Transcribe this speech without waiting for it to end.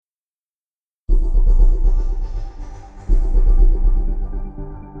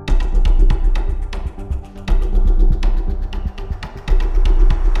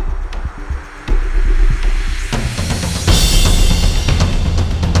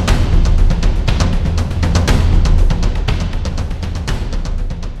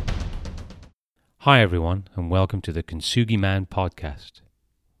Hi everyone, and welcome to the Kintsugi Man podcast,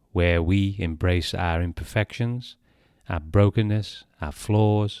 where we embrace our imperfections, our brokenness, our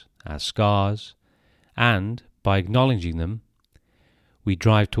flaws, our scars, and by acknowledging them, we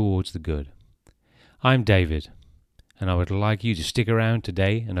drive towards the good. I'm David, and I would like you to stick around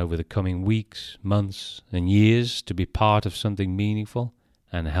today and over the coming weeks, months, and years to be part of something meaningful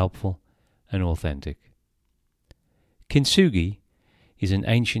and helpful and authentic. Kintsugi is an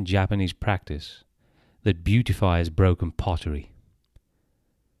ancient Japanese practice that beautifies broken pottery,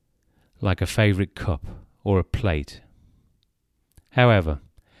 like a favorite cup or a plate. However,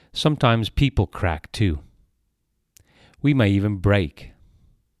 sometimes people crack too. We may even break.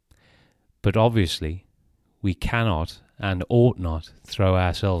 But obviously, we cannot and ought not throw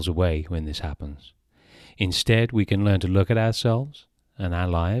ourselves away when this happens. Instead, we can learn to look at ourselves and our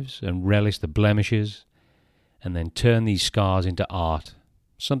lives and relish the blemishes and then turn these scars into art,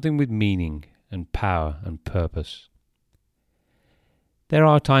 something with meaning and power and purpose. There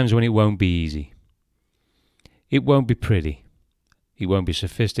are times when it won't be easy. It won't be pretty. It won't be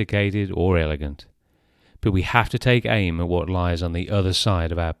sophisticated or elegant. But we have to take aim at what lies on the other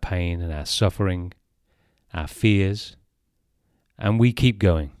side of our pain and our suffering, our fears, and we keep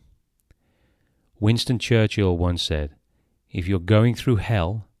going. Winston Churchill once said, "If you're going through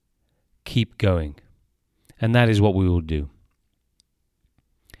hell, keep going." And that is what we will do.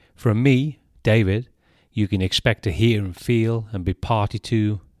 From me, David, you can expect to hear and feel and be party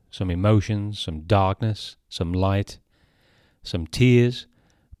to some emotions, some darkness, some light, some tears,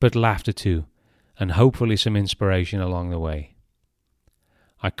 but laughter too, and hopefully some inspiration along the way.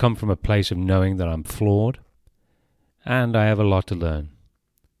 I come from a place of knowing that I'm flawed, and I have a lot to learn,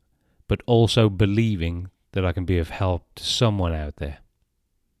 but also believing that I can be of help to someone out there.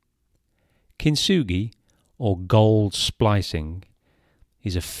 Kintsugi, or gold splicing,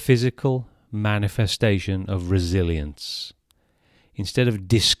 is a physical manifestation of resilience. Instead of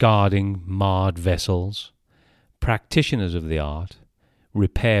discarding marred vessels, practitioners of the art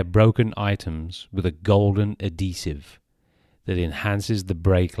repair broken items with a golden adhesive that enhances the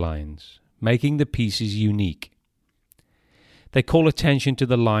break lines, making the pieces unique. They call attention to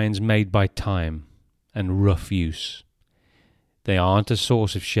the lines made by time and rough use. They aren't a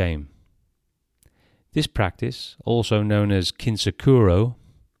source of shame. This practice, also known as Kintsukuroi,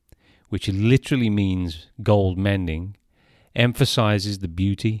 which literally means gold mending, emphasizes the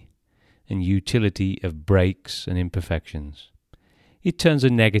beauty and utility of breaks and imperfections. It turns a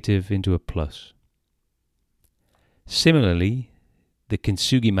negative into a plus. Similarly, the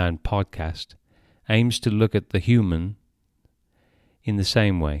Kintsugi Man podcast aims to look at the human in the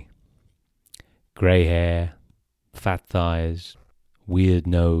same way. Grey hair, fat thighs, weird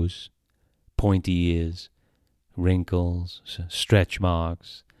nose, pointy ears, wrinkles, stretch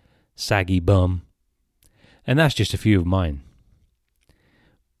marks, saggy bum, and that's just a few of mine.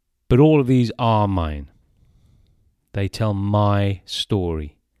 But all of these are mine. They tell my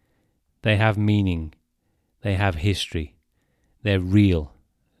story. They have meaning. They have history. They're real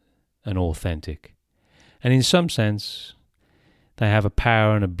and authentic. And in some sense, they have a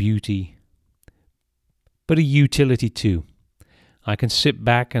power and a beauty, but a utility too. I can sit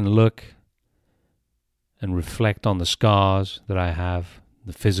back and look and reflect on the scars that I have,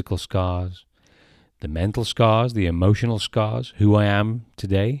 the physical scars, the mental scars, the emotional scars, who I am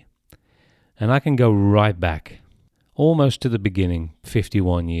today. And I can go right back, almost to the beginning,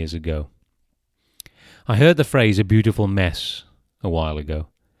 51 years ago. I heard the phrase "a beautiful mess" a while ago.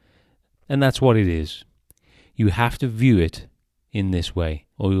 And that's what it is. You have to view it in this way,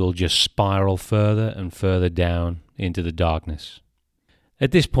 or you'll just spiral further and further down into the darkness.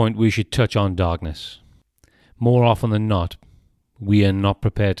 At this point, we should touch on darkness. More often than not, we are not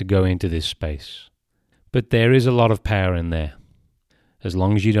prepared to go into this space. But there is a lot of power in there, as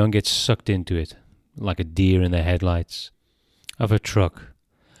long as you don't get sucked into it, like a deer in the headlights of a truck,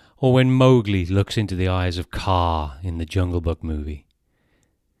 or when Mowgli looks into the eyes of Kaa in the Jungle Book movie.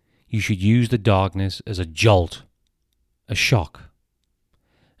 You should use the darkness as a jolt, a shock,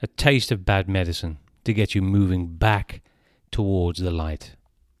 a taste of bad medicine to get you moving back towards the light.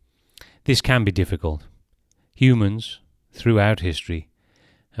 This can be difficult. Humans, throughout history,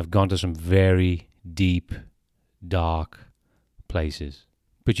 have gone to some very deep, dark places.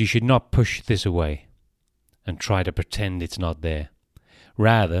 But you should not push this away and try to pretend it's not there.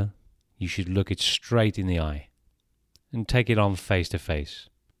 Rather, you should look it straight in the eye and take it on face to face.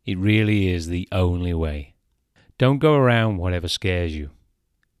 It really is the only way. Don't go around whatever scares you.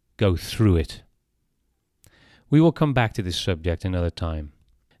 Go through it. We will come back to this subject another time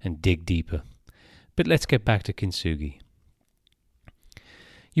and dig deeper. But let's get back to Kintsugi.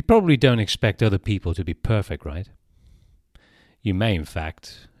 You probably don't expect other people to be perfect, right? You may, in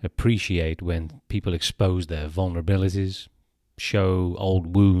fact, appreciate when people expose their vulnerabilities, show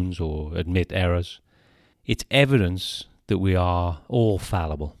old wounds, or admit errors. It's evidence that we are all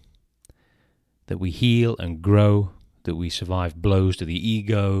fallible, that we heal and grow, that we survive blows to the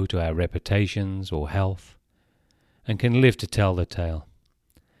ego, to our reputations or health, and can live to tell the tale.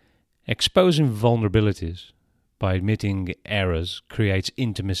 Exposing vulnerabilities by admitting errors creates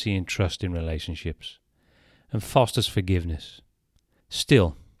intimacy and trust in relationships and fosters forgiveness.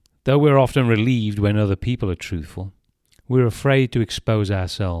 Still, though we're often relieved when other people are truthful, we're afraid to expose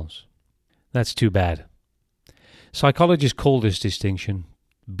ourselves. That's too bad. Psychologists call this distinction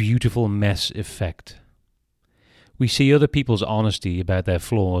beautiful mess effect. We see other people's honesty about their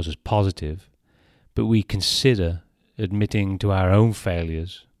flaws as positive, but we consider admitting to our own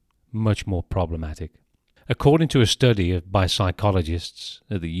failures much more problematic. According to a study by psychologists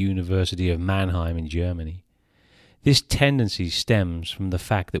at the University of Mannheim in Germany, this tendency stems from the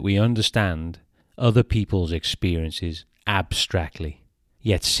fact that we understand other people's experiences abstractly,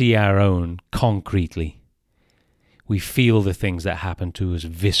 yet see our own concretely. We feel the things that happen to us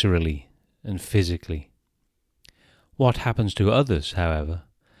viscerally and physically. What happens to others, however,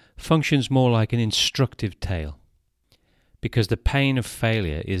 functions more like an instructive tale, because the pain of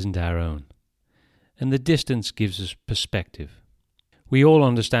failure isn't our own, and the distance gives us perspective. We all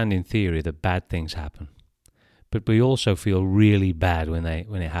understand in theory that bad things happen, but we also feel really bad when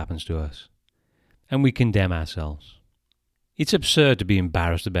it happens to us, and we condemn ourselves. It's absurd to be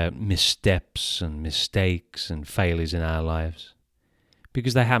embarrassed about missteps and mistakes and failures in our lives,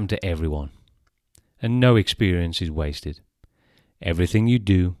 because they happen to everyone, and no experience is wasted. Everything you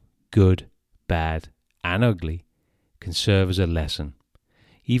do, good, bad, and ugly, can serve as a lesson,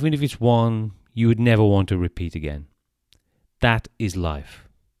 even if it's one you would never want to repeat again. That is life.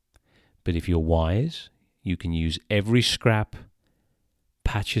 But if you're wise, you can use every scrap,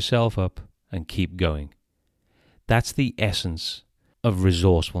 patch yourself up, and keep going. That's the essence of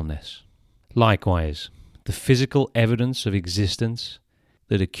resourcefulness. Likewise, the physical evidence of existence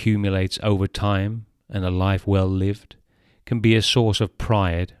that accumulates over time and a life well lived can be a source of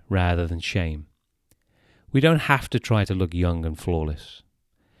pride rather than shame. We don't have to try to look young and flawless,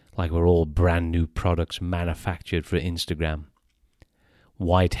 like we're all brand new products manufactured for Instagram.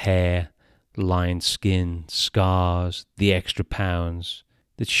 White hair, lined skin, scars, the extra pounds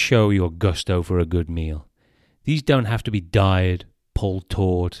that show your gusto for a good meal. These don't have to be dyed, pulled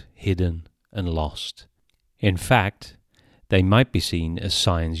taut, hidden, and lost. In fact, they might be seen as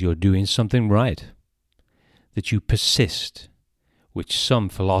signs you're doing something right, that you persist, which some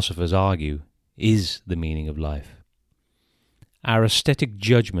philosophers argue is the meaning of life. Our aesthetic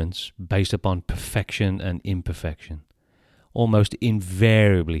judgments based upon perfection and imperfection almost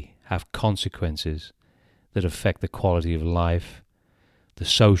invariably have consequences that affect the quality of life, the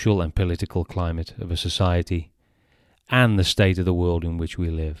social and political climate of a society, and the state of the world in which we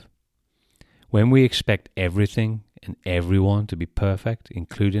live. When we expect everything and everyone to be perfect,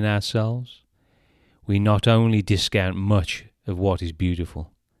 including ourselves, we not only discount much of what is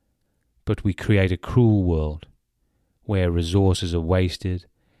beautiful, but we create a cruel world where resources are wasted,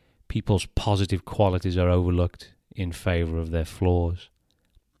 people's positive qualities are overlooked in favour of their flaws,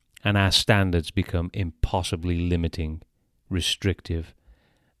 and our standards become impossibly limiting, restrictive,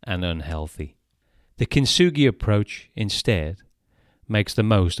 and unhealthy. The Kintsugi approach, instead, makes the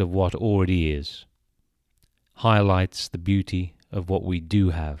most of what already is, highlights the beauty of what we do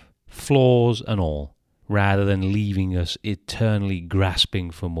have, flaws and all, rather than leaving us eternally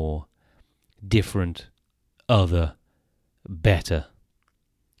grasping for more, different, other, better.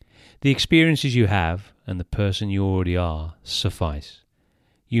 The experiences you have and the person you already are suffice.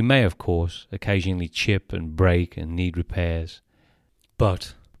 You may, of course, occasionally chip and break and need repairs,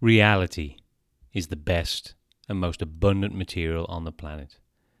 but reality is the best and most abundant material on the planet,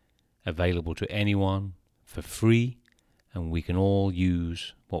 available to anyone for free, and we can all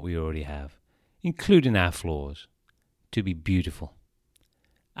use what we already have, including our flaws, to be beautiful.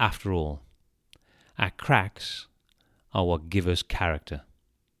 After all, our cracks are what give us character.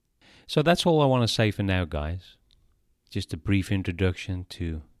 So that's all I want to say for now, guys. Just a brief introduction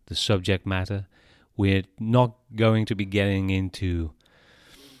to the subject matter. We're not going to be getting into,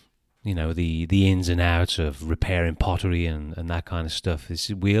 the ins and outs of repairing pottery and that kind of stuff.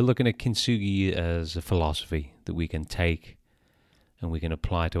 We're looking at Kintsugi as a philosophy that we can take and we can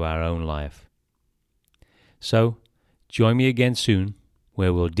apply to our own life. So, join me again soon,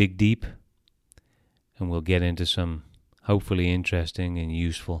 where we'll dig deep and we'll get into some hopefully interesting and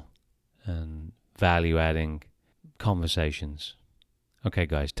useful and value-adding conversations Okay,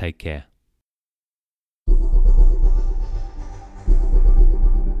 guys, take care.